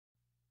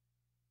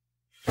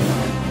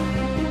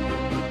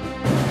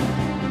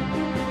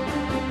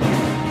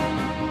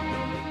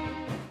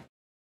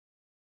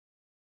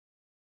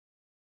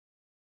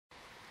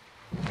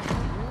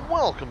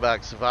Welcome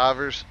back,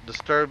 survivors.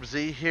 Disturbed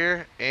Z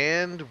here,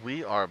 and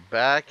we are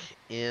back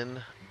in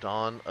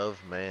Dawn of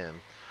Man.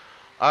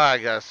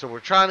 Alright, guys, so we're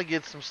trying to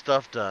get some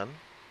stuff done,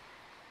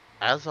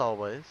 as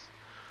always.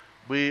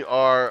 We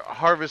are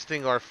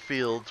harvesting our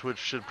fields, which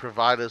should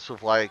provide us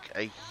with like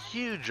a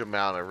huge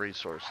amount of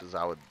resources,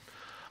 I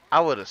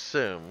would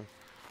assume.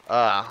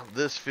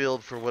 This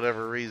field, for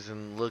whatever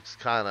reason, looks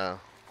kind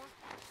of,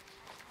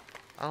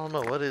 I don't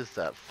know, what is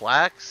that?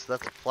 Flax?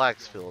 That's a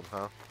flax field,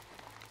 huh?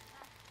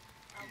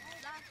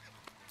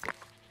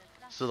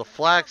 So the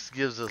flax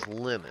gives us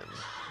linen.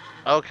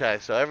 Okay,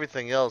 so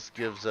everything else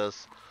gives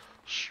us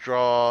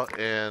straw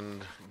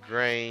and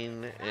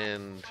grain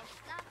and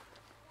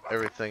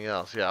everything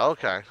else. Yeah,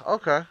 okay.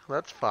 Okay,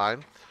 that's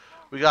fine.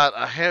 We got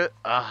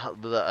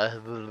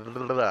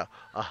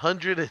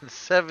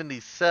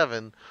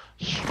 177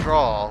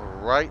 straw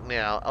right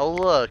now. Oh,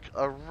 look,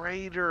 a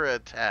raider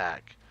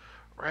attack.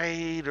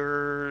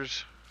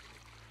 Raiders.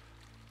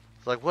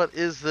 It's like, what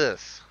is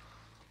this?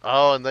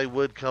 Oh, and they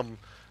would come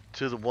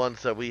to the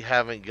ones that we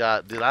haven't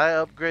got. Did I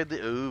upgrade the?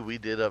 Ooh, we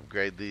did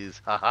upgrade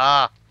these.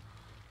 Haha.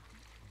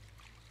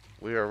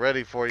 We are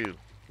ready for you.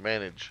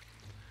 Manage.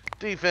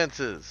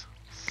 Defenses.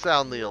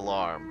 Sound the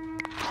alarm.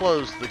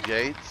 Close the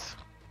gates.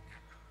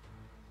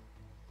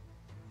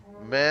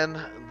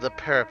 Men the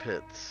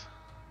parapets.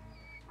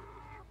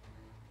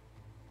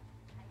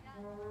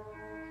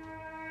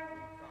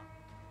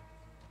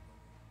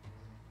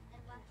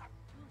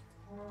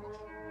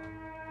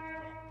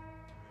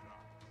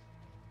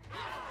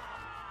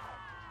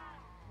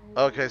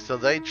 Okay, so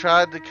they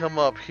tried to come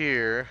up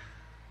here.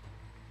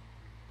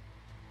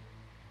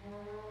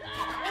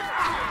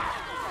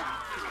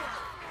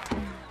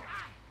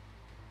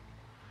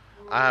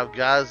 I have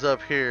guys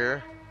up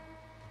here.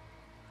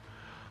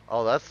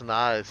 Oh, that's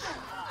nice.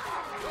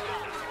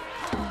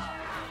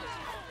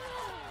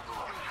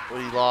 We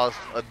lost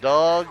a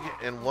dog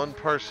and one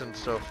person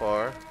so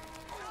far.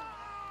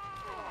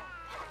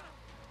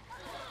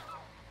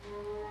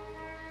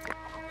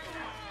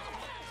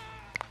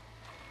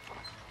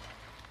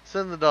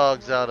 Send the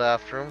dogs out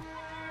after him.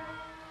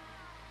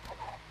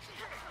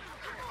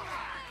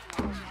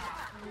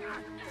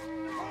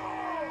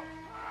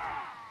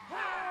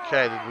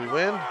 Okay, did we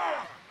win?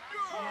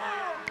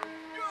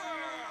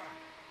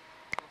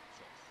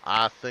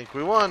 I think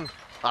we won.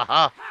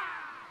 Haha.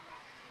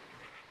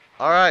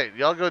 Alright,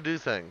 y'all go do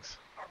things.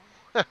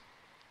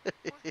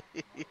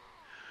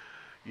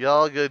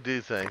 Y'all go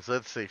do things.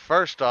 Let's see.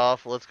 First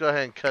off, let's go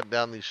ahead and cut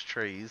down these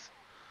trees.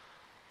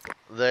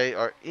 They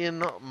are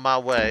in my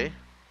way.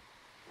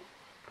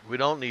 We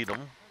don't need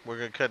them. We're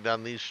going to cut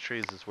down these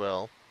trees as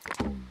well.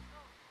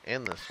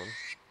 And this one.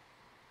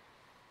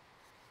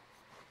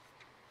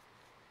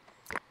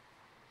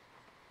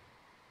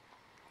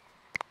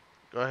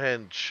 Go ahead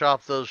and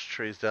chop those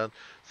trees down.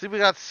 See, we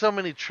got so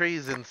many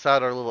trees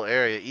inside our little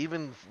area.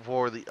 Even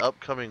for the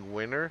upcoming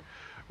winter,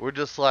 we're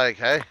just like,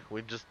 hey, we're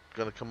just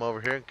going to come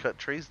over here and cut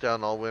trees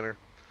down all winter.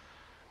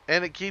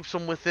 And it keeps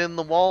them within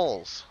the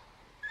walls.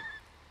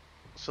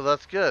 So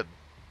that's good.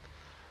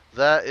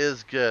 That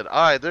is good.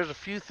 Alright, there's a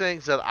few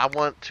things that I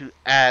want to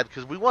add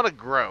because we want to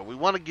grow. We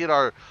want to get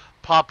our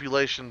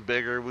population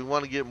bigger. We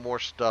want to get more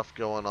stuff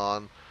going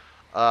on.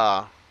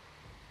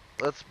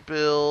 Let's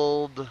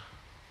build...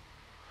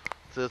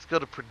 So let's go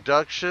to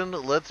production.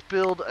 Let's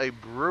build a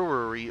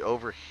brewery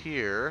over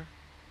here.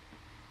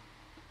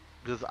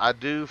 Because I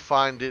do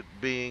find it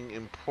being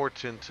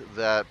important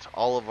that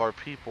all of our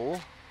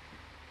people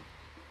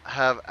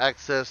have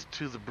access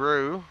to the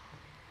brew.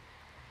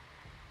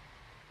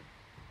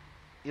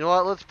 You know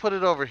what? Let's put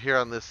it over here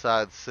on this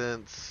side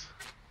since...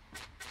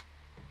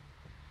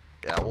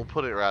 Yeah, we'll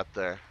put it right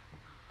there.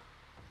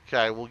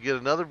 Okay, we'll get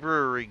another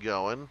brewery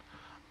going.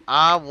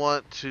 I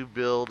want to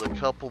build a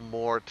couple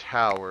more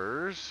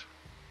towers.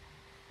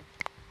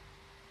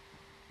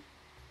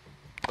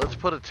 Let's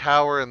put a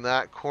tower in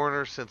that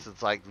corner since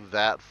it's like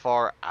that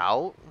far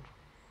out.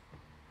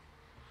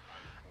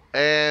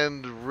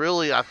 And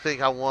really, I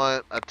think I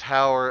want a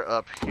tower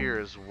up here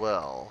as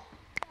well.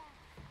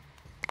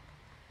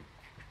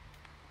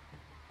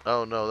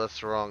 Oh no,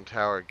 that's the wrong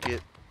tower.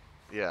 Get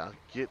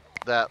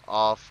that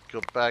off. Go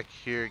back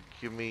here.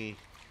 Give me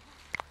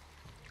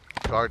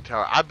guard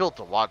tower. I built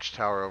the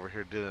watchtower over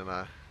here, didn't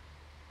I?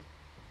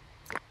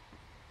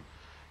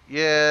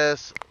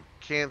 Yes.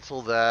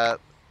 Cancel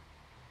that.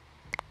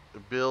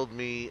 Build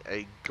me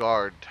a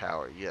guard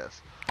tower.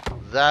 Yes.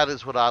 That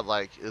is what I'd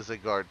like, is a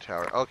guard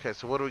tower. Okay,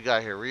 so what do we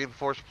got here?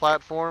 Reinforced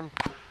platform.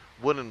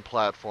 Wooden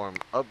platform.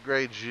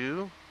 Upgrade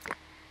you.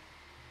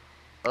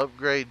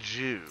 Upgrade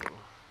you.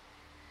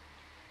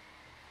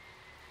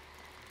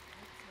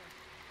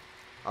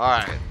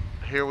 Alright.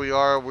 Here we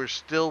are. We're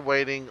still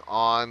waiting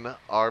on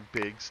our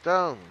big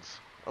stones.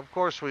 Of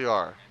course we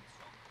are.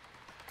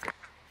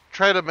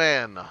 Trader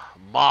man.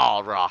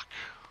 Malrock.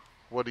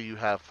 What do you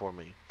have for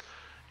me?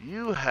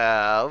 You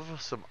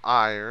have some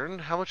iron.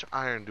 How much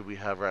iron do we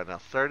have right now?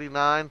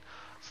 39.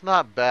 It's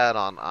not bad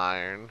on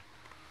iron.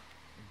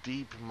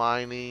 Deep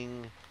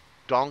mining.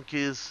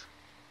 Donkeys.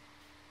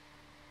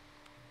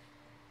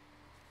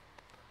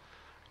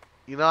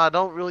 You know, I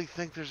don't really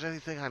think there's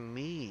anything I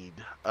need.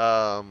 You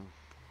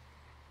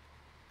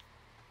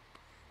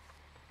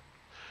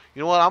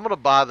know what? I'm going to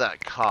buy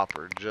that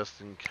copper just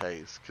in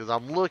case. Because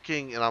I'm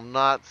looking and I'm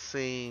not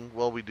seeing...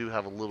 Well, we do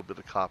have a little bit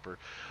of copper.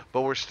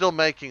 But we're still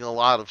making a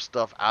lot of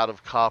stuff out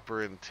of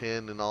copper and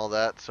tin and all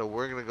that. So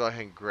we're going to go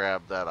ahead and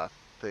grab that, I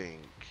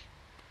think.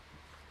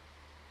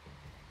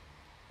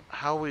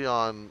 How are we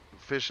on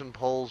fishing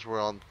poles?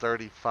 We're on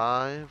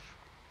 35.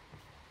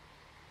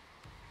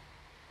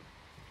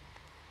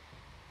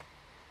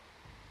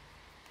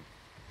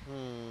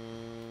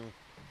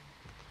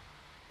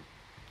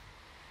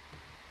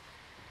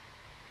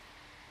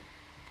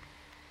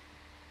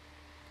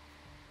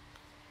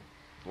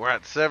 We're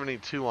at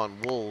 72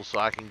 on wool, so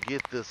I can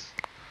get this.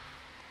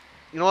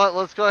 You know what?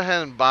 Let's go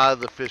ahead and buy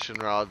the fishing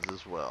rods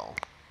as well.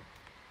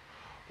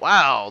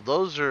 Wow,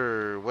 those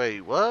are...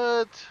 Wait,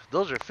 what?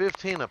 Those are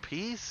 15 a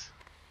piece?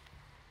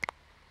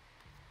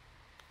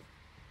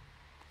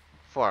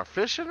 For our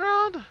fishing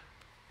rod?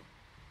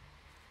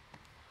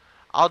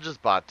 I'll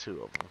just buy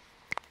 2 of them.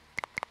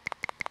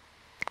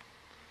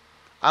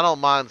 I don't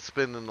mind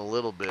spending a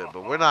little bit,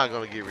 but we're not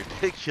going to get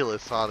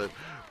ridiculous on it.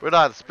 We're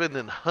not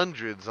spending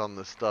hundreds on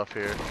this stuff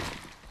here.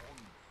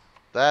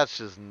 That's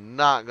just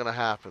not going to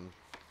happen.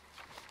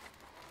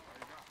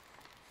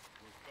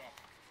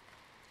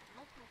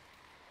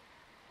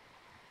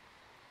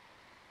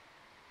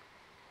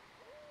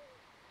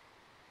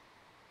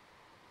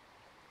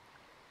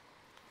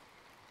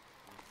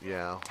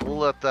 Yeah, we'll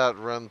let that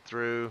run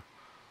through.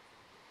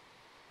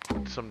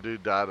 Some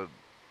dude died of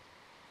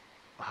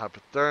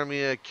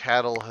hypothermia.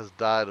 Cattle has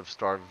died of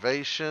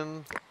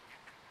starvation.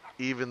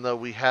 Even though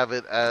we have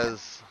it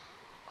as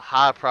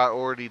high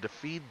priority to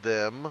feed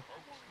them.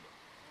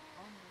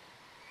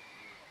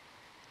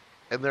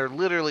 And they're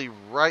literally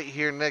right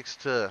here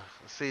next to...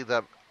 See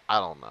that? I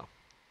don't know.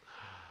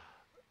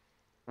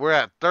 We're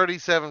at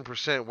 37%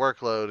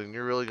 workload, and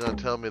you're really going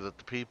to tell me that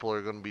the people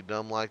are going to be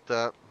dumb like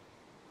that?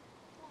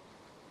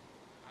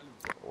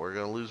 We're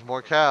going to lose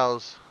more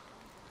cows.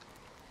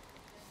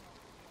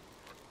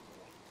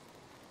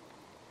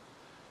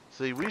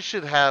 See, we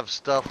should have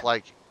stuff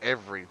like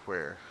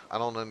everywhere. I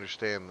don't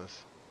understand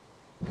this.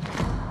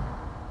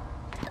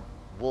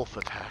 Wolf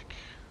attack.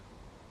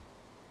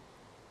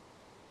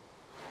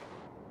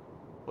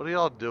 What are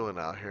y'all doing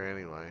out here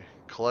anyway?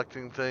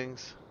 Collecting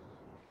things?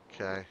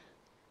 Okay.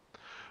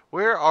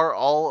 Where are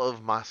all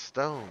of my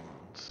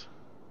stones?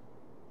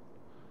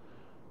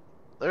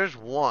 There's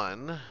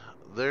 1.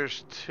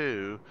 There's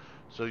 2.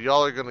 So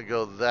y'all are going to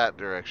go that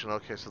direction.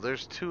 Okay, so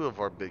there's 2 of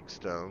our big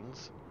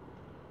stones.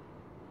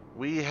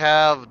 We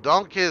have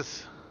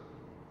donkeys.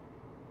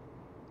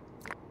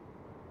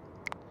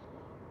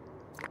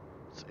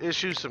 Let's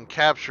issue some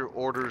capture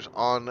orders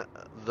on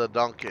the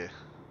donkey.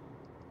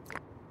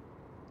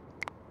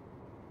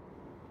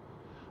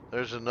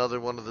 There's another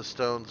one of the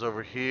stones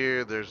over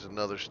here. There's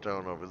another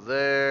stone over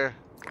there.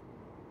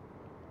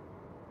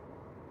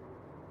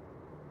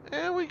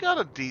 And we got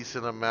a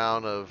decent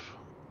amount of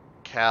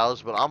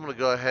cows, but I'm going to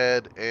go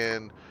ahead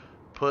and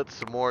put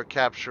some more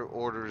capture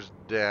orders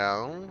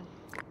down.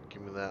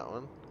 Give me that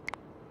one.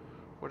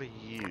 What are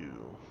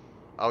you?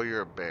 Oh,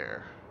 you're a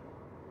bear.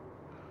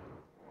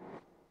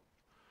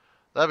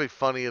 That'd be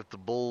funny if the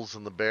bulls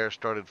and the bear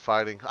started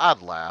fighting.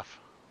 I'd laugh.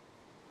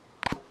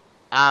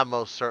 I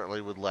most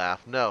certainly would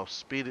laugh. No,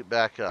 speed it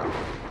back up.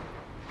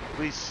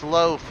 We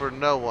slow for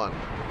no one.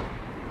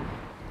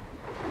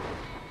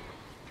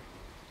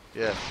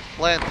 Yes,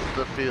 plant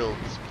the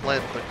fields,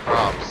 plant the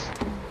crops.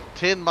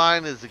 Tin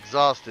mine is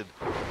exhausted.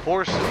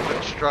 Horse has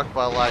been struck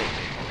by lightning.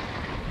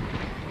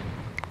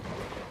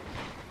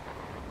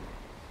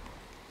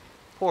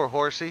 Poor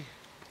horsey.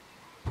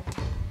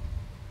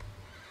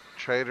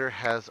 Trader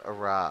has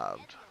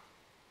arrived.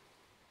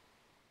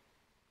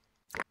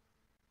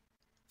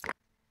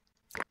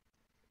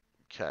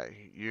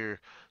 Okay, you're...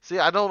 See,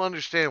 I don't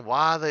understand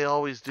why they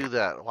always do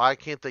that. Why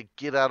can't they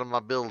get out of my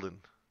building?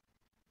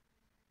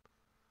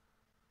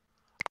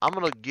 I'm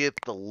going to get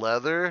the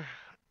leather.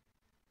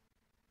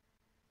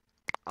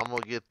 I'm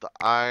going to get the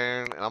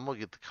iron. And I'm going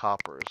to get the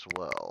copper as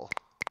well.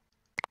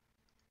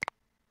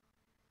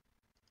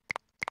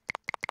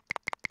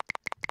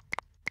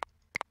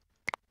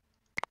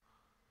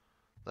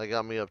 That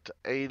got me up to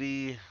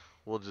 80.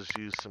 We'll just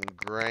use some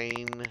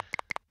grain.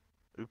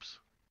 Oops.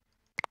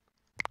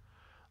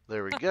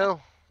 There we go.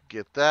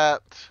 Get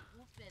that.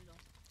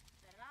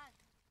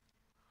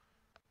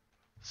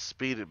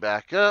 Speed it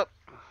back up.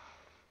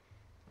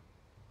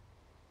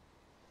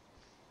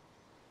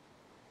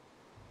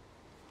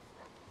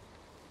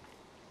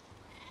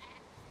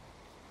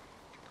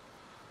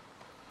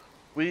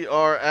 We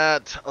are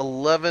at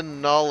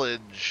 11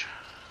 knowledge.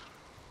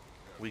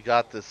 We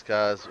got this,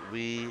 guys.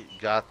 We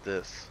got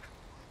this.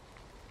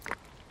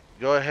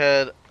 Go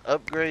ahead,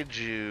 upgrade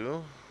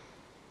you.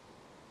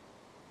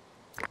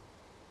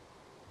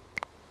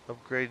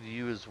 Upgrade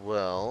you as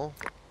well.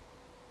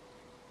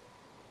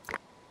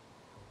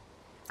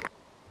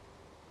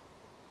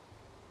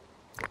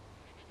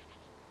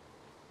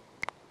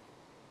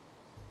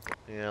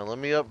 Yeah, let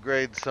me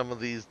upgrade some of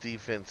these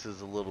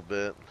defenses a little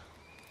bit.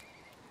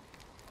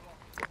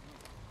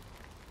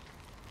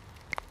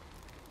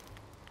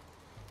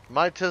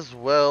 Might as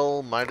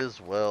well, might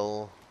as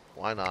well.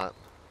 Why not?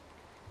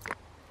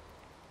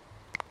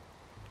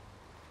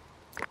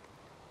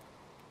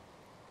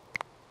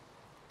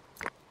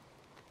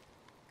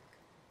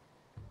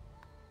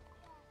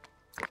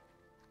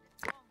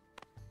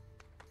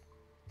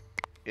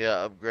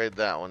 Yeah, upgrade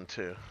that one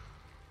too.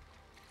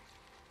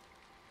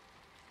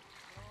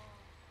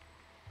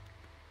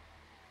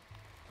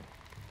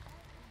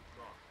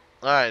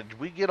 Alright, did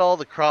we get all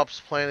the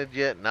crops planted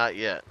yet? Not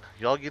yet.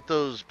 Y'all get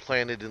those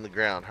planted in the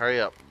ground. Hurry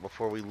up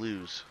before we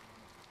lose.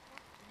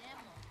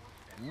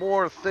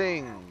 More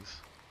things.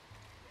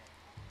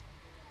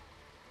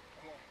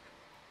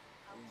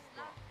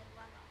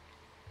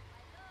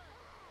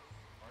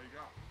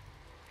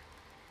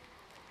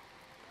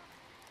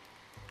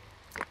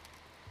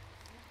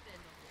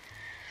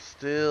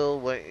 Still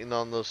waiting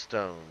on those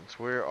stones.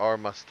 Where are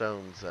my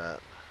stones at?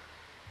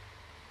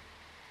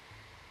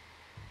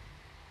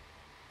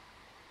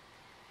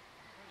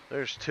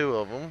 There's two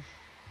of them.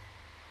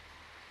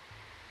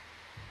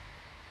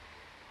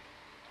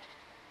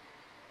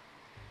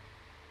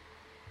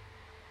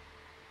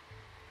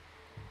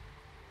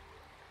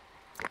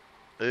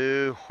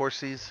 Ooh,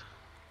 horsies.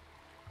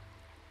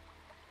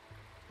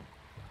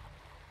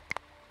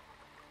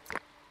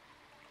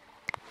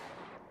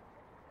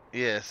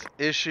 Yes,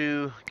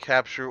 issue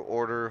capture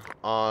order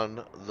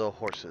on the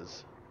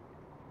horses.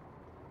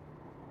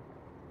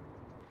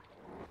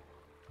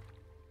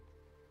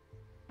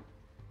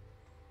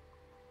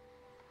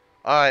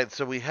 Alright,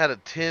 so we had a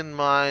tin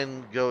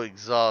mine go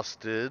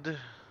exhausted.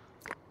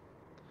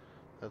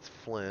 That's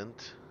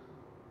flint.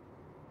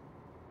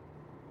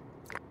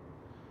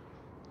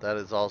 That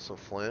is also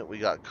flint. We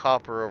got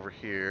copper over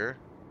here.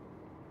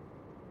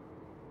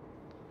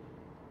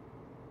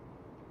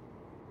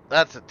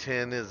 That's a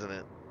tin, isn't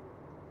it?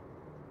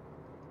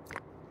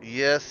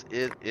 Yes,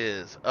 it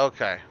is.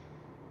 Okay.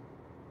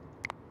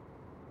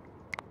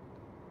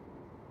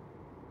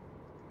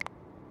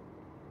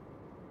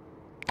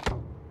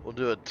 We'll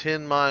do a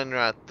tin mine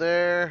right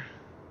there.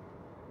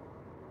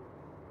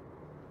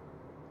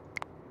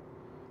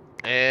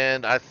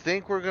 And I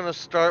think we're going to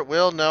start...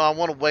 Well, no, I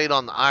want to wait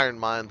on the iron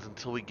mines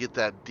until we get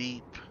that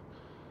deep...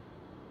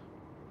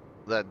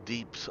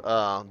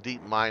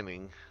 deep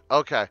mining.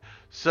 Okay,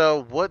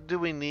 so what do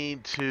we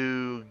need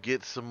to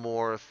get some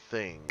more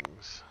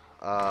things?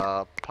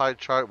 Pie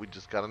chart, we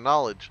just got a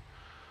knowledge.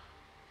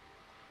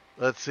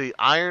 Let's see,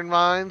 iron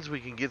mines,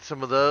 we can get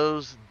some of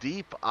those.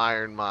 Deep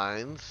iron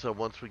mines, so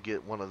once we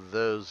get one of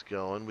those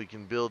going, we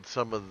can build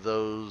some of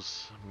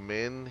those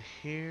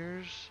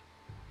menhirs.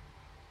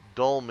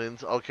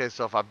 Dolmens, okay,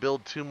 so if I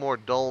build 2 more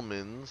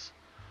dolmens,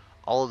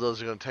 all of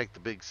those are going to take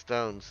the big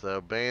stones, though.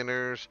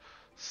 Banners,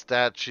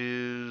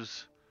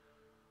 statues,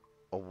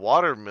 a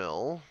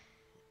watermill,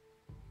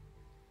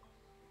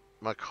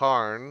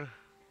 Macarn,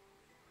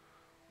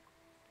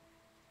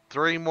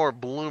 3 more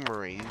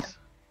bloomeries.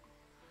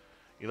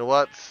 You know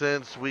what?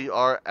 Since we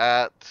are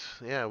at...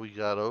 Yeah, we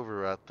got over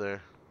right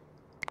there.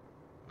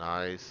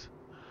 Nice.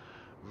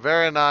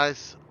 Very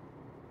nice.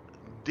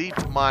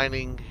 Deep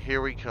mining. Here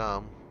we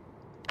come.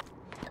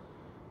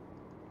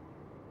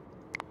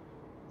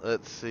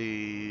 Let's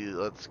see.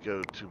 Let's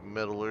go to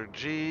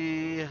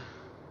metallurgy.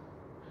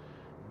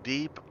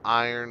 Deep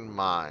iron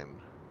mine.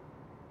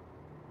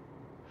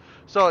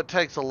 So it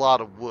takes a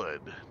lot of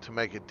wood to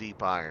make a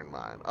deep iron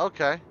mine.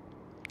 Okay.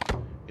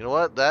 You know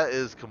what? That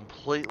is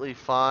completely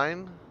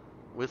fine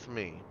with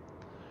me.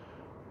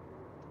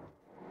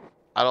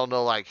 I don't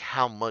know, like,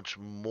 how much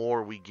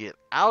more we get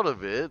out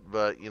of it,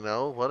 but, you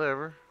know,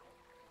 whatever.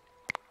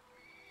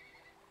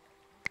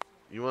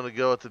 You want to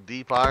go with the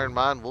deep iron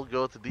mine? We'll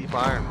go with the deep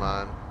iron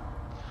mine.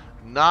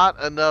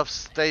 Not enough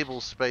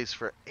stable space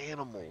for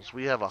animals.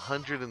 We have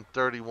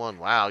 131.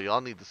 Wow,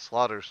 y'all need to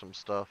slaughter some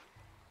stuff.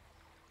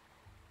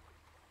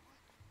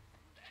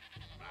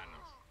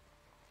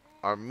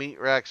 Our meat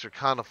racks are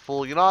kind of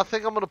full. You know, I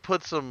think I'm going to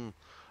put some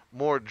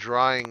more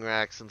drying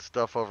racks and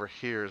stuff over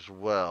here as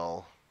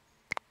well.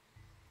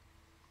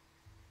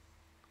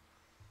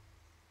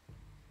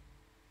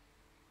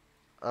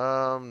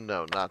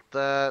 No, not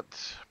that.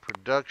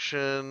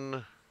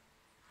 Production.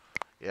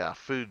 Yeah,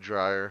 food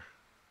dryer.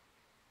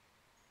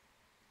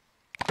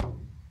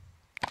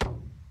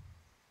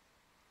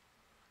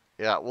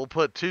 Yeah, we'll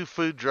put 2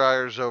 food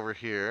dryers over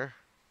here.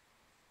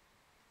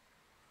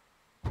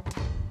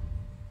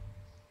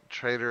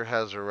 Trader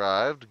has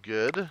arrived.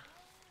 Good.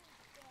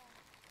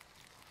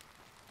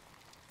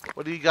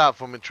 What do you got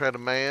for me, Trader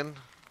Man?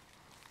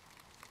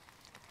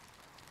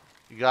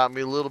 You got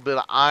me a little bit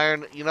of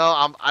iron. You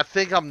know, I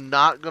think I'm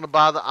not going to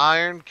buy the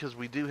iron because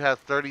we do have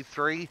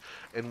 33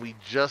 and we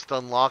just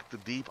unlocked the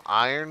deep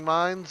iron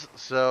mines.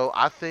 So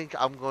I think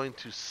I'm going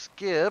to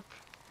skip.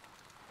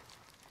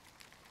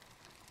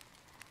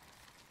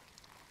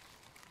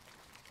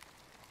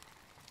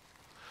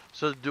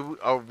 So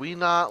are we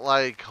not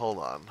like, hold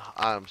on.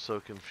 I'm so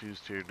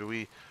confused here. Do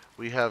we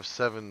We have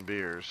 7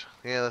 beers.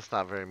 Yeah, that's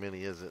not very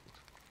many, is it?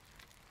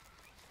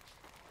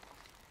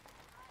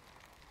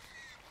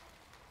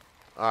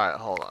 Alright,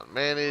 hold on.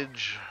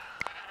 Manage.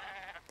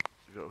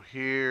 Go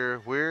here.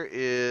 Where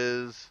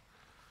is...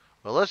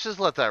 Well, let's just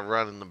let that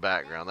run in the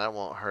background. That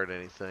won't hurt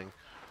anything.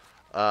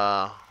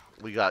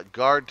 We got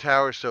guard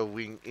towers, so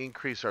we can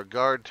increase our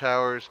guard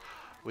towers.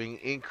 We can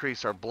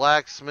increase our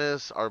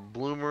blacksmiths, our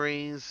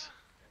bloomeries.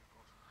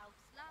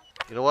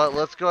 You know what?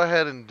 Let's go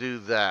ahead and do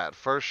that.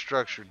 First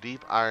structure,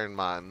 deep iron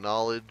mine.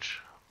 Knowledge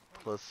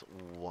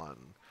 +1.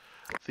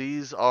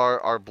 These are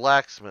our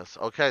blacksmiths.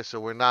 Okay, so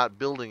we're not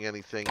building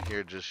anything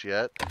here just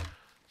yet.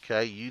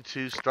 Okay, you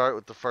two start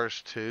with the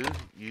first 2.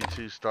 You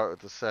two start with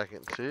the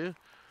second 2.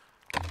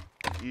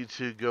 You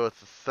two go with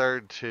the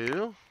third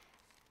 2.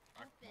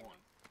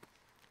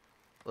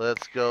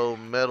 Let's go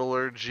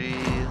metallurgy.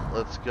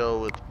 Let's go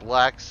with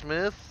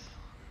blacksmith.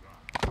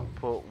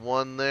 Put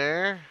 1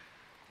 there.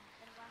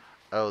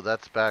 Oh,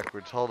 that's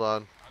backwards. Hold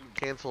on.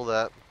 Cancel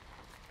that.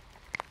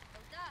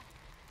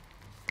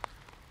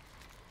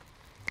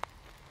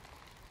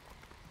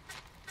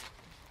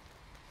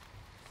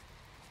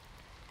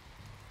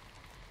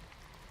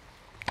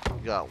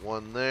 Got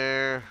 1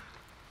 there.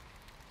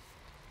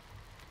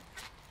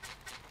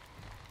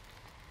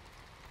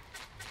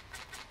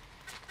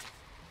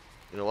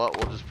 You know what?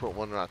 We'll just put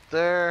 1 right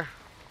there.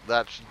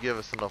 That should give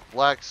us enough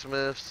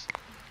blacksmiths.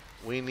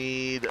 We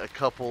need a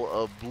couple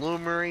of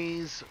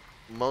bloomeries.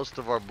 Most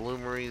of our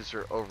bloomeries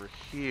are over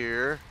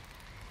here.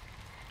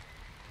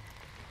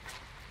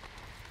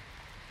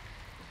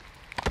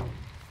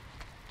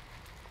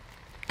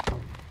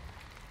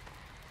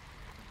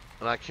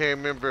 And I can't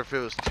remember if it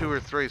was 2 or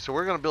 3, so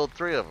we're going to build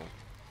 3 of them.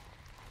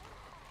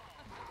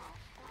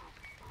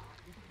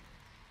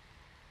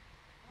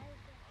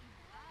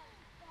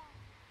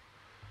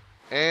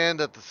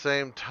 And at the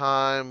same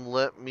time,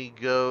 let me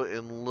go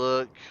and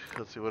look.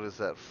 Let's see, what is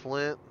that?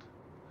 Flint?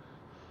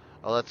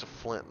 Oh, that's a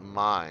flint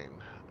mine.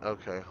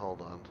 Okay,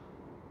 hold on.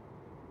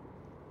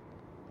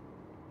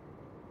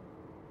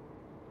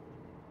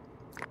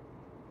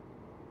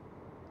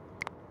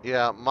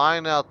 Yeah,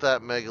 mine out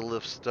that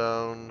megalith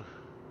stone.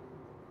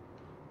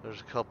 There's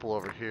a couple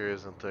over here,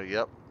 isn't there?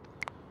 Yep.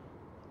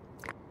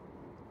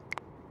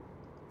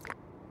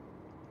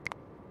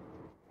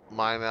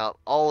 Mine out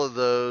all of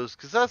those,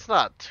 because that's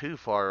not too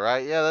far,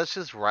 right? Yeah, that's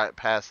just right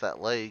past that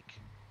lake.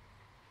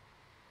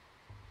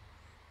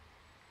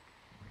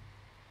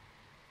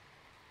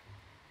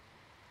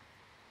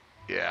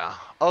 Yeah.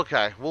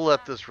 Okay, we'll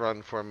let this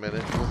run for a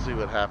minute. We'll see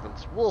what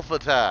happens. Wolf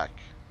attack.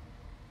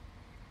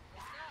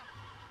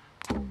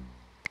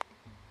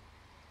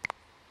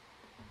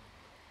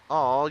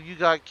 Oh, you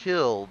got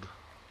killed.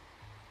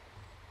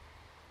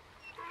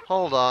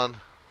 Hold on.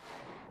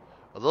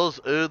 Are those...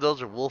 Ooh,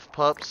 those are wolf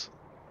pups.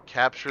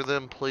 Capture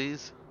them,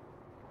 please.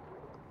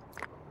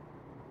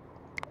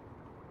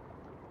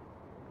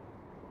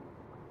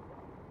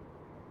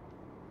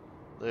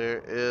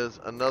 There is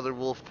another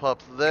wolf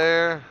pup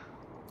there.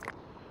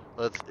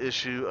 Let's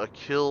issue a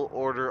kill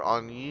order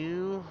on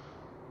you.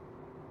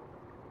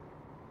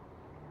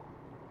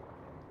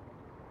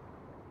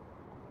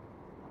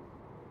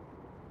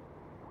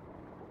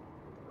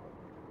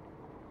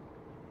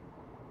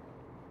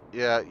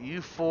 Yeah,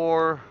 you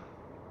 4.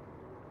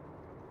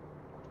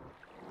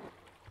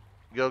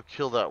 Go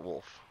kill that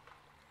wolf.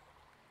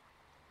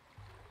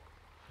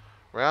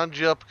 Round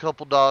you up a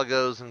couple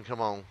doggos and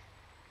come on.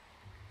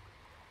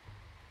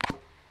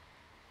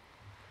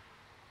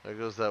 There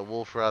goes that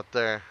wolf right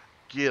there.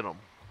 Get him.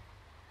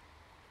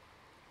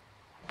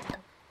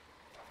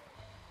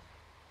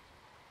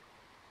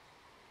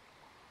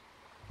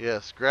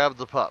 Yes, grab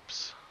the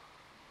pups.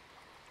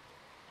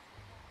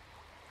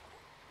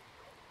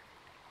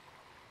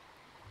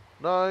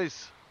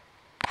 Nice.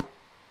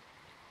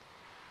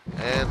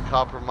 And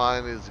copper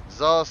mine is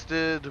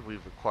exhausted.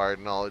 We've acquired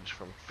knowledge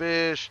from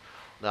fish.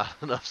 Not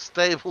enough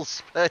stable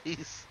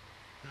space.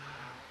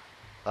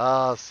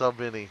 Ah, so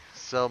many.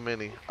 So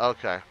many.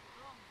 Okay.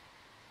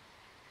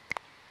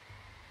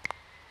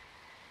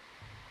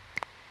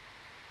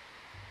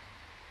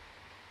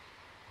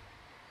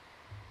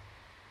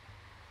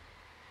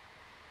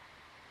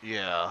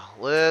 Yeah,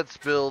 let's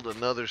build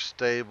another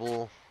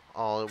stable.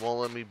 Oh, it won't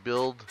let me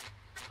build.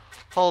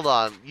 Hold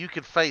on, you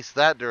can face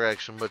that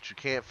direction, but you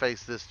can't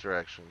face this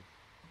direction.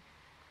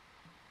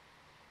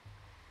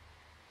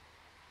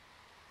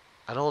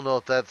 I don't know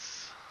if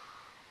that's...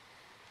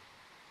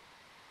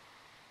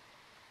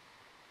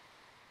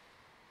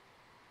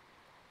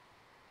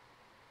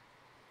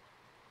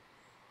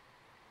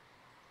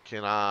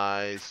 Can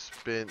I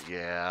spin?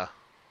 Yeah.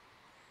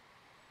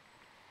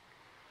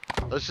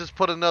 Let's just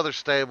put another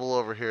stable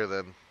over here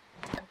then.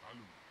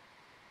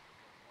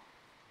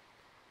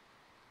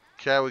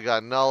 Okay, we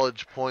got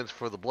knowledge points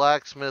for the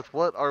blacksmith.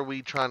 What are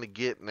we trying to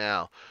get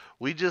now?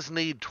 We just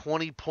need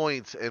 20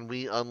 points and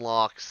we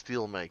unlock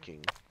steel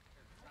making.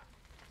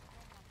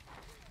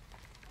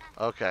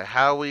 Okay,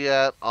 how are we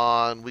at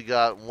on... We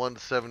got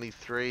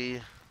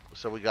 173,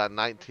 so we got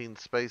 19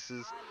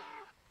 spaces.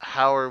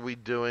 How are we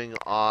doing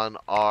on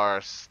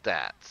our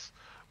stats?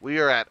 We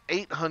are at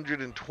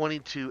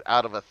 822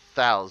 out of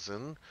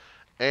 1,000,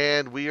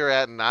 and we are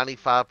at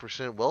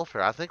 95%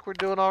 welfare. I think we're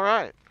doing all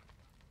right.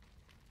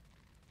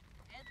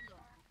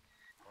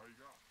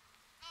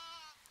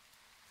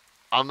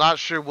 I'm not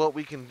sure what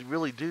we can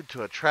really do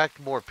to attract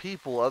more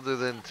people other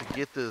than to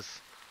get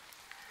this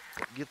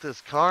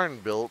cairn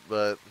built,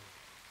 but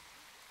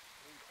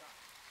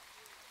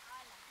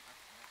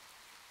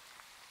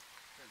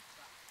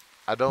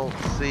I don't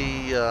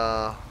see.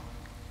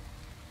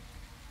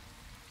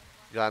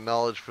 Got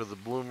knowledge for the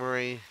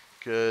bloomery.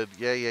 Good.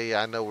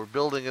 Yeah. I know. We're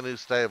building a new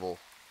stable.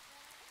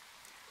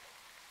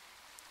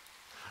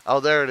 Oh,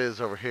 there it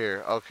is over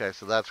here. Okay,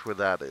 so that's where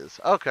that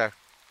is. Okay.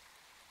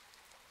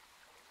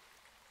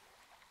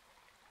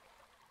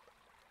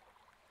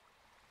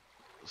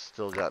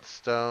 Still got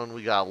stone.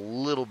 We got a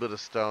little bit of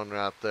stone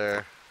right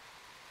there.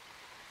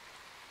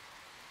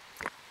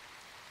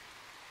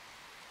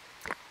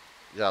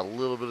 Got a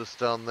little bit of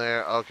stone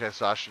there. Okay,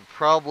 so I should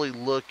probably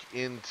look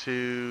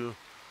into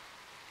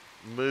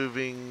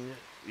moving.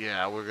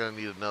 Yeah, we're going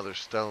to need another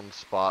stone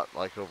spot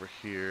like over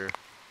here.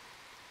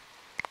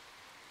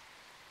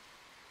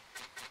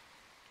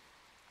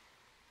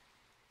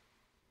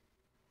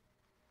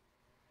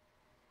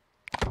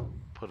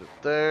 Put it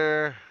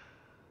there.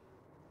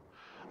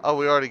 Oh,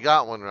 we already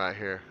got one right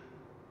here.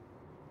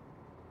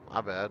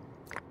 My bad.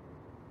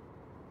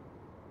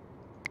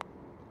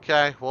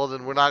 Okay, well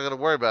then we're not going to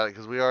worry about it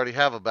because we already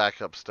have a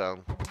backup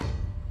stone.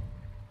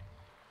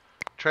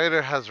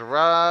 Trader has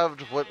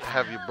arrived. What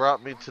have you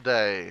brought me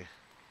today?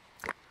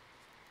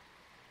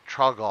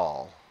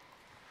 Trogal.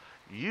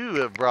 You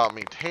have brought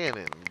me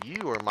tannin.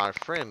 You are my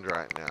friend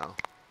right now.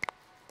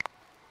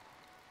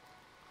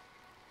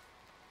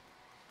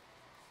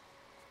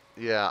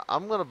 Yeah,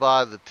 I'm going to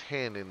buy the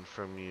tannin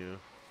from you.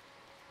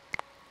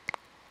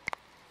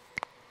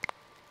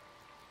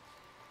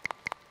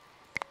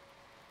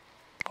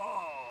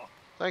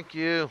 Thank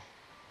you.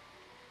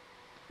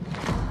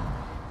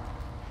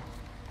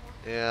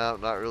 Yeah,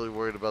 I'm not really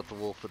worried about the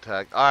wolf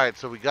attack. Alright,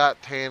 so we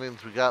got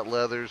tannins, we got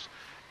leathers.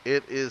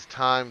 It is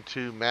time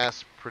to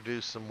mass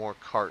produce some more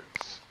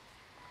carts.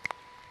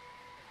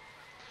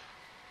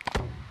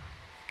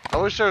 I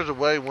wish there was a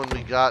way when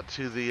we got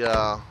to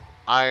the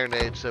Iron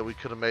Age that we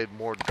could have made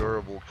more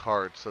durable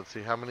carts. Let's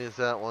see, how many is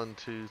that? 1,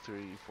 2, 3,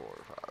 4,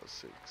 5,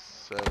 6,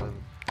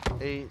 7,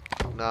 8,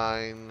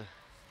 9,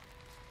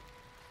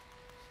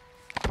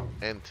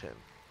 and 10.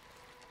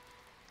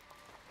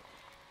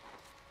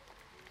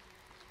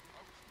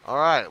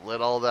 Alright,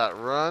 let all that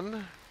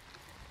run.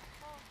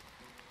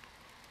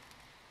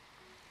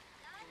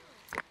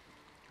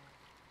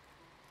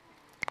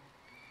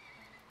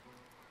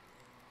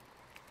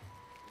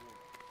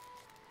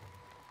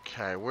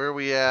 Okay, where are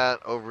we at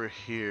over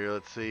here?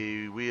 Let's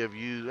see. We've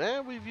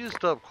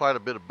used up quite a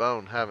bit of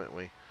bone, haven't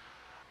we?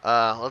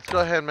 Let's go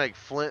ahead and make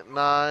flint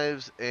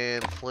knives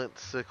and flint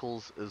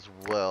sickles as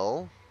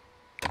well.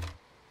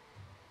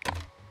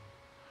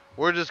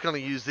 We're just going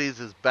to use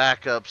these as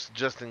backups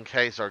just in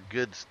case our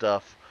good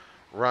stuff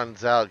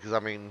runs out. Because, I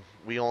mean,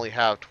 we only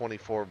have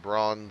 24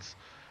 bronze.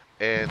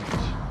 And,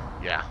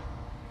 yeah.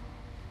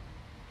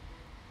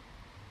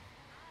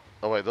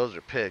 Oh, wait, those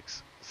are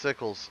picks.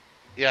 Sickles.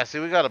 Yeah, see,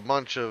 we got a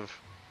bunch of...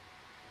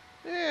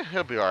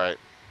 it'll be alright.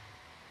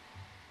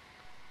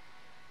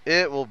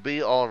 It will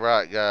be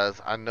alright,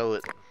 guys. I know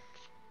it.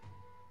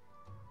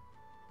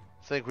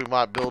 I think we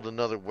might build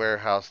another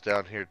warehouse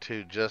down here,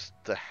 too, just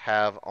to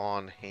have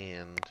on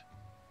hand.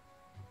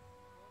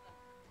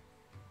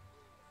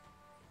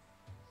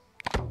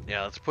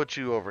 Yeah, let's put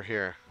you over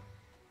here.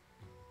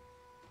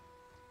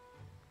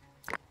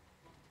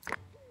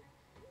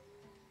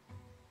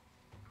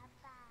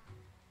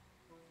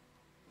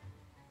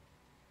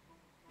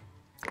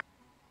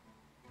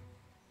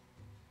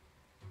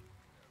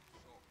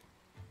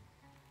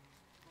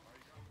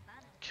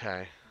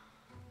 Okay.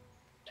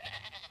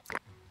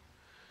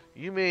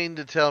 You mean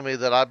to tell me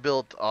that I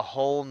built a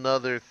whole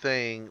nother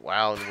thing?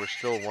 Wow, and we're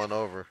still one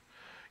over.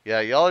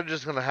 Yeah, y'all are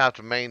just going to have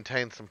to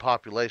maintain some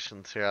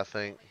populations here, I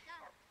think.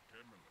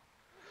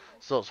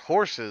 So those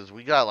horses,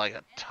 we got like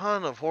a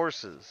ton of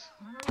horses.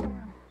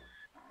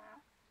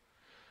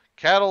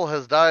 Cattle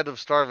has died of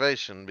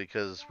starvation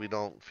because we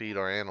don't feed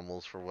our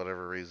animals for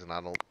whatever reason.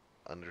 I don't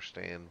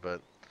understand,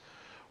 but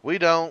we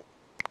don't.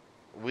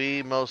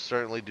 We most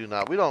certainly do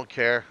not. We don't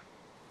care.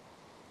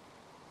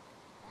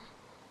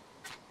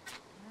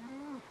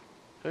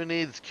 Who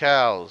needs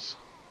cows?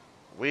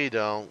 We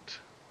don't.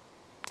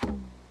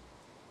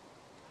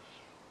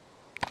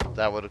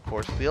 That would, of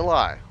course, be a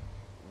lie.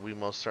 We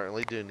most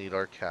certainly do need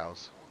our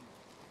cows.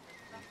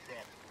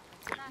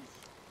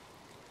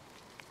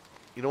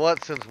 You know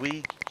what? Since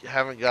we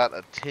haven't got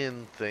a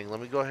tin thing,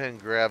 let me go ahead and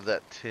grab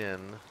that tin.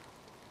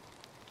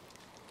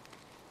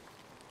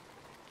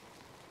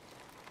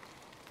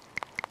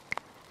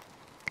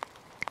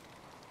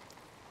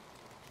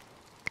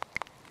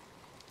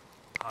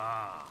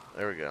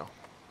 There we go.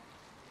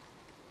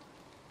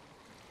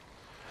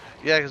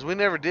 Yeah, because we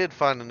never did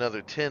find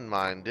another tin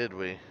mine, did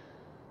we?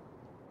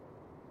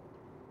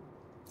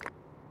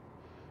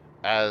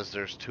 as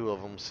there's two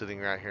of them sitting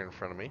right here in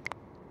front of me.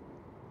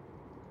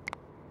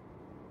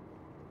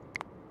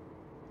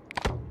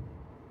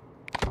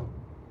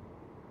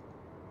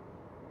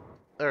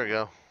 There we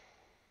go.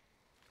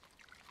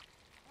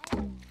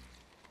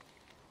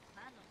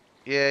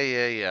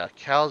 Yeah.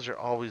 Cows are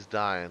always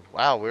dying.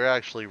 Wow, we're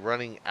actually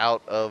running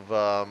out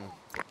of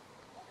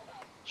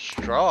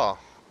straw.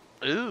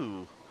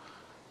 Ooh.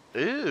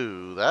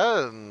 Ooh,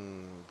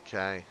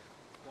 okay.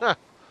 Huh,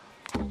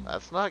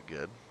 that's not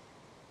good.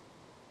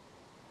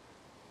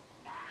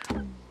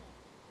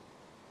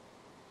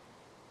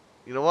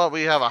 You know what?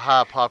 We have a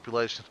high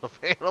population of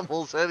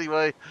animals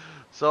anyway,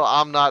 so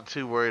I'm not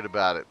too worried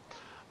about it.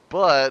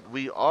 But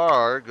we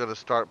are going to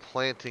start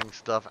planting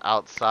stuff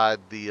outside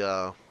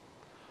the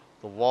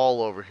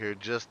wall over here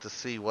just to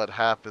see what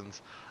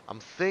happens. I'm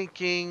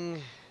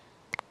thinking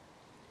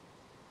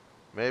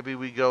maybe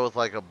we go with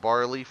like a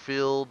barley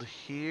field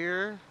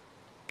here.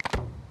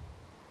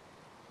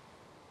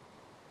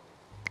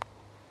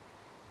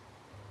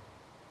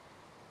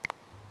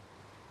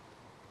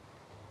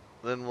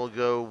 Then we'll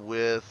go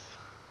with,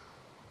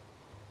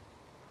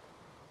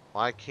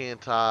 why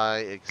can't I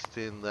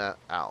extend that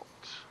out?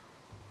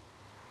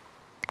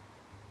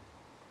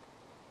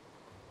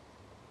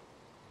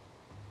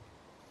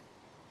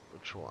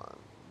 Which one?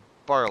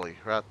 Barley,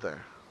 right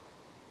there.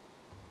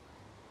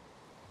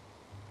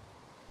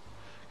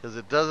 Because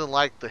it doesn't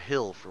like the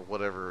hill for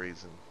whatever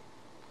reason.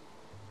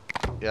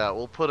 Yeah,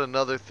 we'll put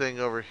another thing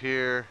over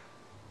here.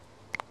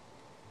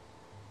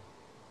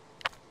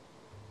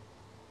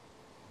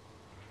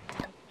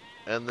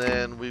 And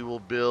then we will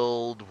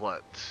build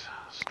what?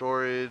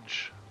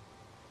 Storage.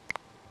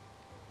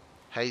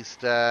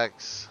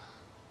 Haystacks.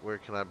 Where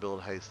can I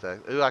build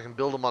haystacks? Ooh, I can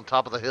build them on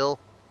top of the hill.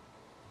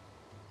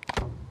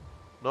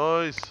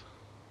 Nice.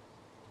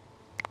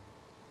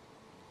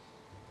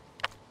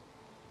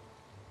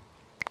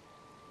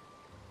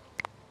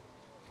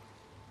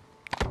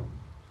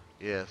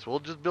 Yes, we'll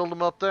just build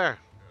them up there.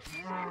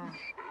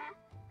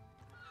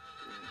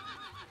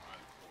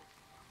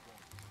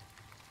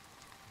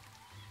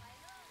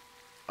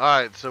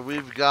 Alright, so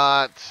we've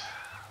got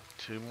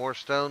 2 more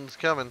stones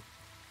coming.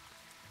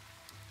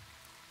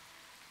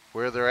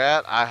 Where they're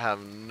at, I have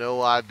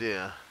no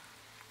idea.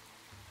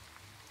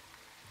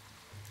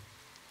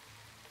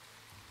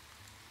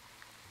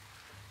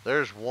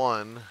 There's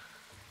one.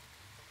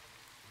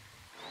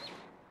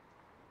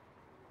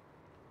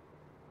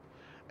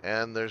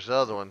 And there's the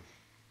other one.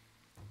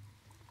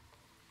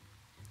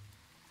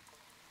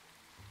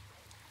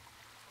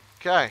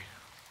 Okay.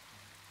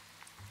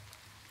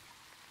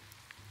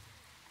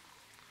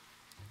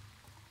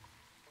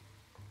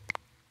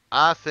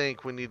 I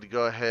think we need to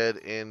go ahead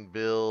and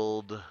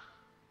build...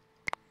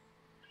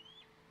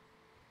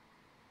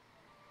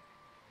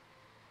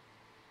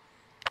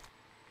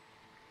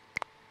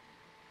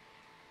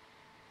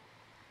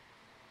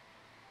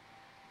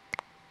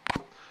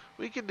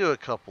 We can do a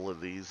couple of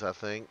these, I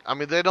think. I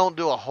mean, they don't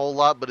do a whole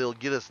lot, but it'll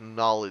get us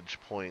knowledge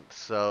points.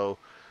 So,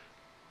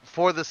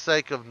 for the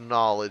sake of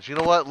knowledge, you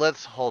know what?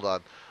 Hold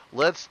on.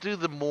 Let's do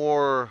the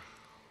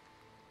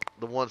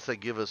ones that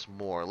give us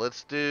more.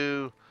 Let's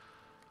do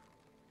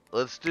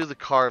the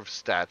carved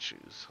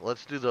statues.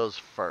 Let's do those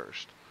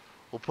first.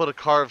 We'll put a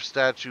carved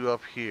statue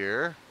up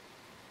here.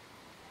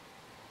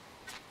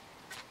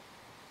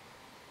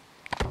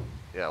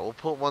 Yeah, we'll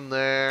put one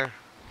there.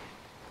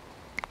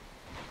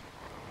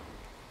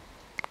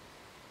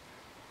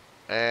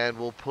 And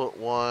we'll put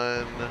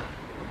one...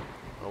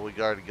 Oh, we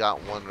already got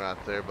one right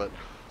there, but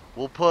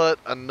we'll put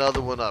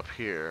another one up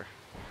here.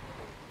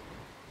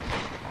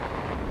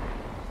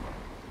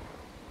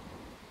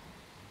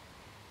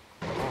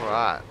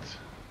 Alright.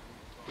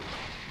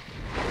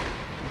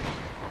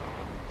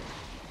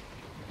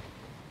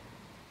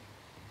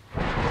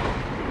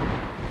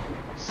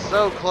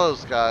 So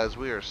close, guys.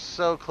 We are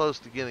so close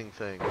to getting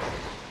things.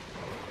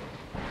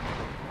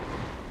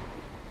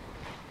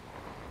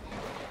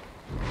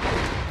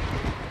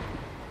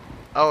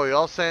 Oh, are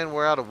y'all saying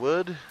we're out of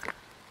wood?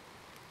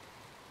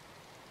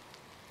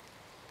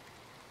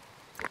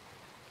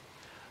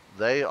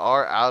 They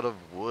are out of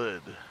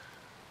wood.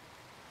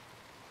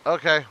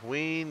 Okay,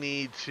 we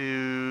need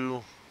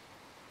to...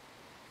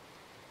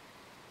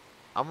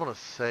 I'm going to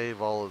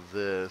save all of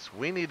this.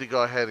 We need to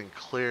go ahead and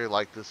clear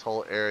like this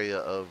whole area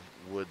of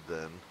wood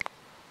then.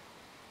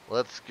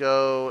 Let's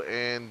go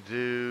and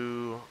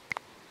do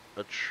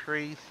a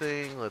tree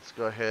thing. Let's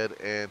go ahead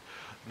and...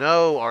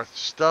 No, our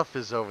stuff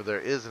is over there,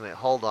 isn't it?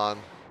 Hold on.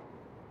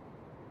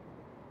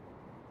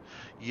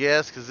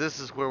 Yes, because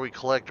this is where we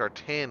collect our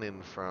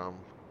tannin from.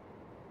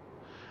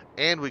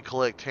 And we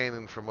collect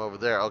tannin from over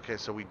there. Okay,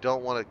 so we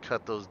don't want to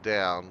cut those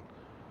down.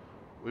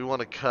 We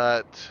want to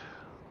cut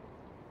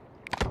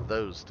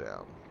those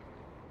down.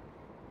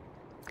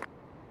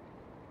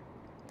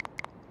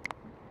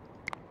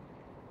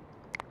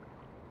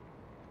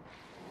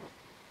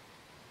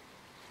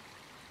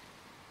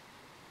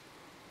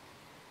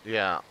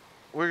 Yeah,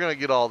 we're going to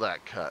get all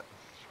that cut.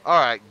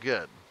 Alright,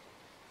 good.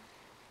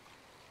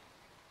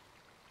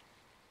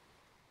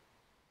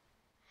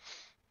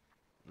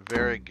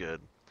 Very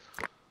good.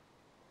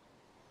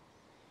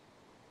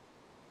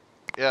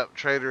 Yep,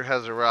 trader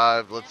has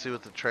arrived. Let's see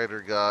what the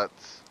trader got.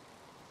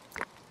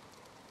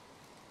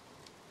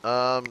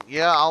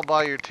 Yeah, I'll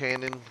buy your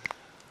tannin.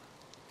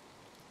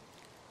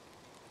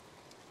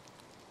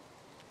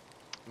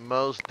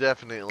 Most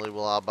definitely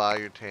will I buy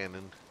your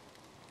tannin.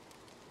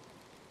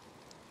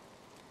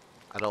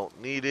 I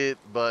don't need it,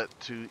 but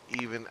to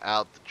even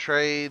out the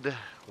trade,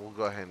 we'll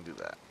go ahead and do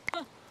that.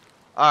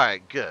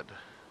 Alright, good.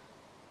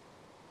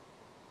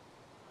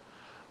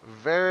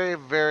 Very,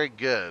 very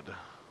good.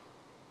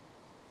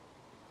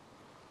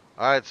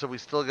 Alright, so we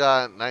still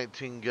got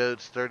 19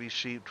 goats, 30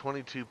 sheep,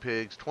 22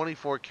 pigs,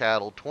 24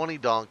 cattle, 20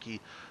 donkey,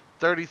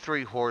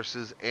 33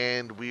 horses,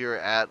 and we are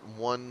at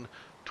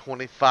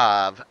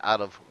 125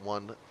 out of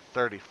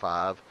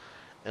 135.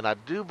 And I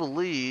do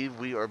believe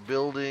we are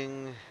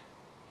building...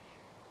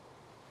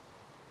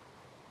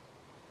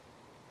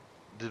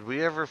 Did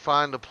we ever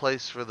find a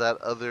place for that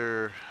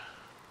other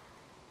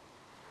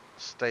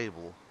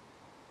stable?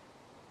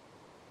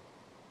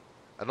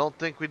 I don't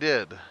think we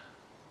did.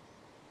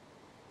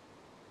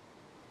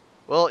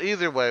 Well,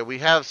 either way, we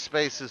have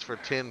spaces for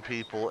 10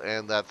 people,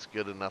 and that's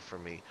good enough for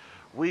me.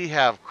 We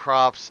have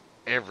crops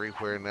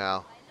everywhere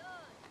now.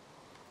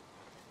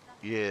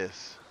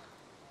 Yes.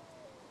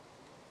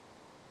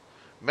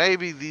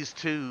 Maybe these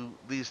two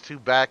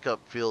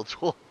backup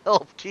fields will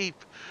help keep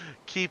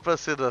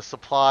us in a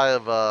supply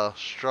of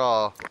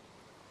straw.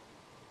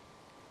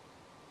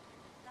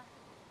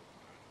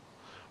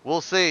 We'll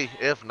see.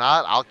 If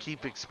not, I'll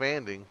keep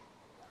expanding.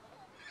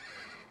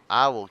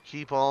 I will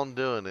keep on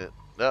doing it.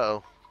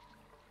 Uh-oh.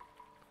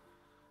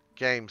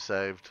 Game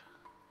saved.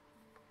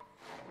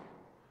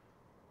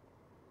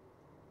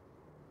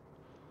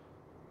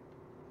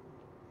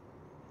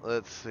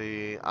 Let's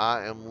see.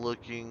 I am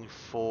looking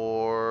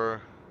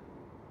for...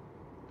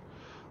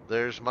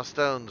 There's my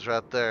stones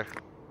right there.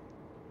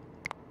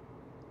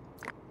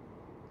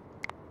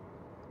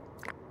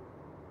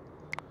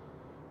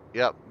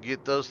 Yep,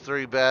 get those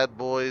 3 bad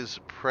boys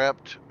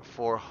prepped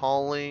for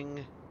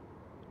hauling.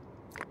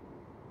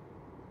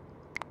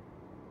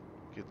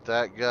 Get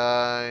that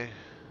guy.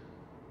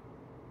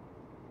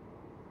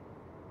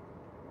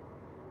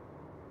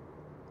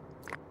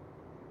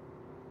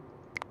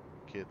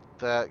 Get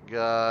that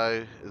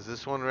guy. Is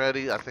this one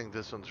ready? I think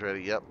this one's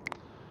ready. Yep.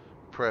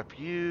 Prep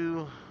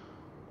you.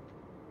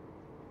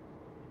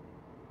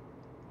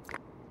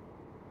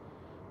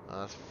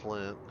 That's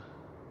flint.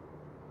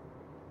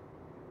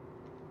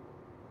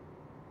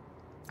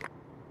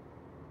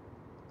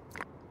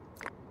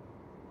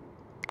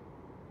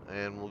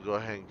 And we'll go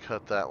ahead and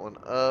cut that one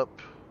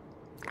up.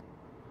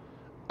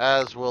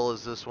 As well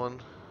as this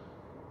one.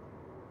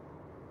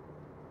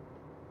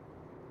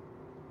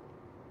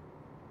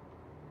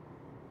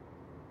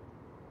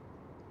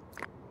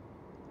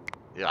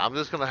 Yeah, I'm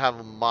just going to have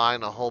them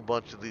mine a whole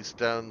bunch of these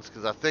stones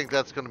because I think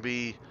that's going to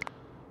be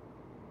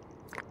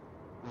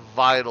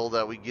vital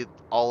that we get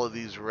all of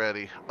these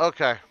ready.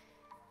 Okay.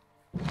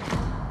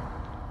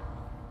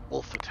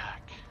 Wolf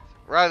attack.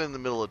 Right in the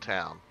middle of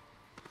town.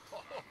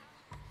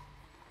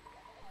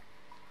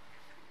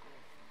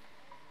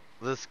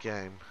 This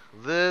game.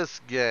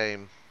 This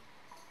game.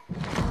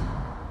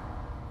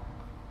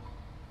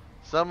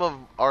 Some of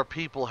our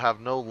people have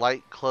no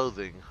light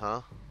clothing,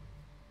 huh?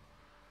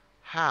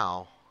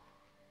 How?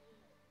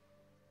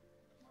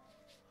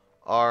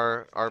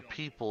 Our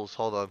peoples,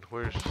 hold on,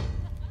 where's...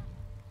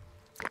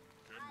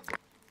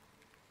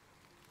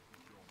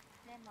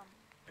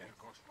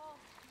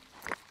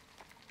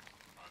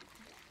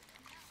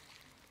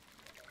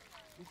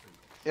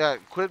 Yeah,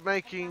 quit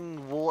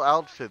making wool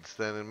outfits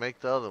then and make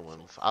the other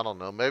ones. I don't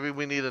know. Maybe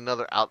we need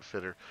another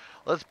outfitter.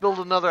 Let's build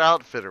another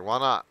outfitter. Why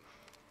not?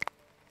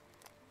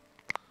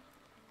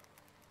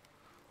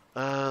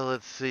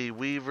 Let's see.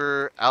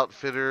 Weaver,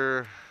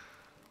 outfitter.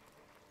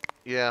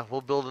 Yeah,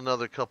 we'll build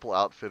another couple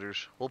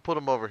outfitters. We'll put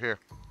them over here.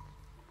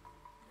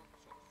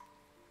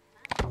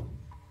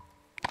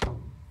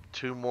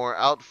 2 more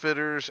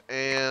outfitters,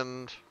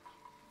 and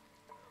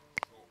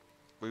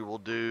we will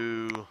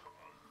do...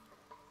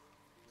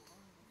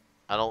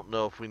 I don't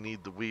know if we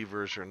need the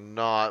weavers or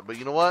not, but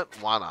you know what?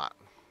 Why not?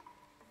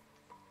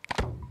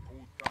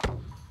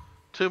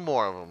 2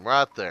 more of them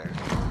right there.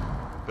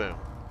 Boom.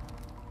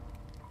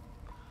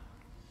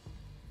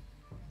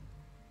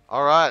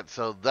 Alright,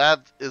 so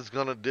that is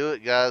going to do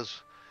it,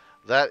 guys.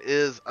 That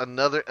is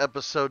another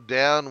episode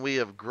down. We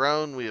have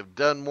grown. We have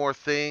done more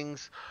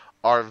things.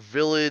 Our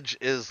village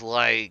is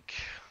like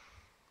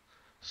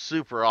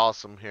super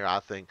awesome here,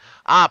 I think.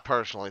 I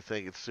personally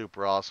think it's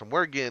super awesome.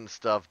 We're getting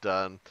stuff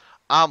done.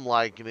 I'm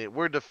liking it.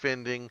 We're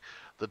defending.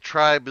 The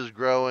tribe is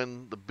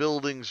growing. The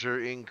buildings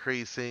are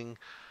increasing.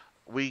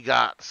 We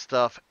got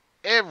stuff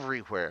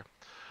everywhere.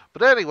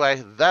 But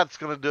anyway, that's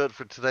going to do it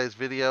for today's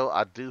video.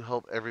 I do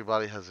hope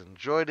everybody has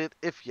enjoyed it.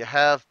 If you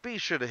have, be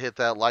sure to hit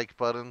that like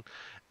button.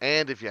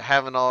 And if you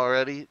haven't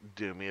already,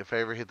 do me a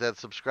favor, hit that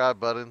subscribe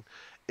button.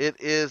 It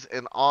is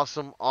an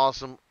awesome,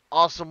 awesome,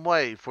 awesome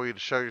way for you to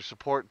show your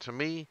support to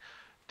me,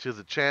 to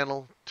the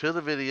channel, to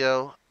the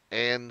video,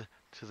 and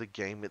to the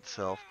game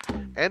itself.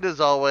 And as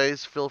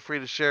always, feel free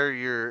to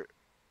share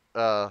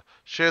the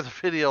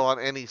video on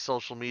any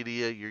social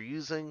media you're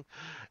using.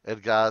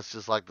 And guys,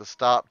 just like to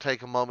stop,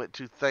 take a moment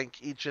to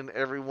thank each and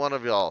every one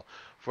of y'all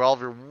for all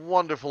of your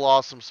wonderful,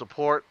 awesome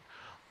support,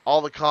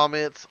 all the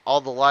comments,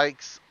 all the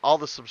likes, all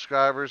the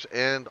subscribers,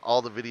 and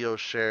all the videos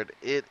shared.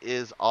 It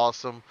is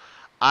awesome.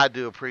 I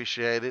do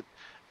appreciate it.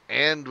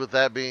 And with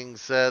that being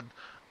said,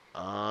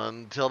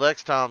 until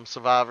next time,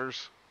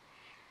 survivors,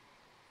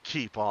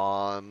 keep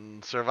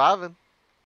on surviving.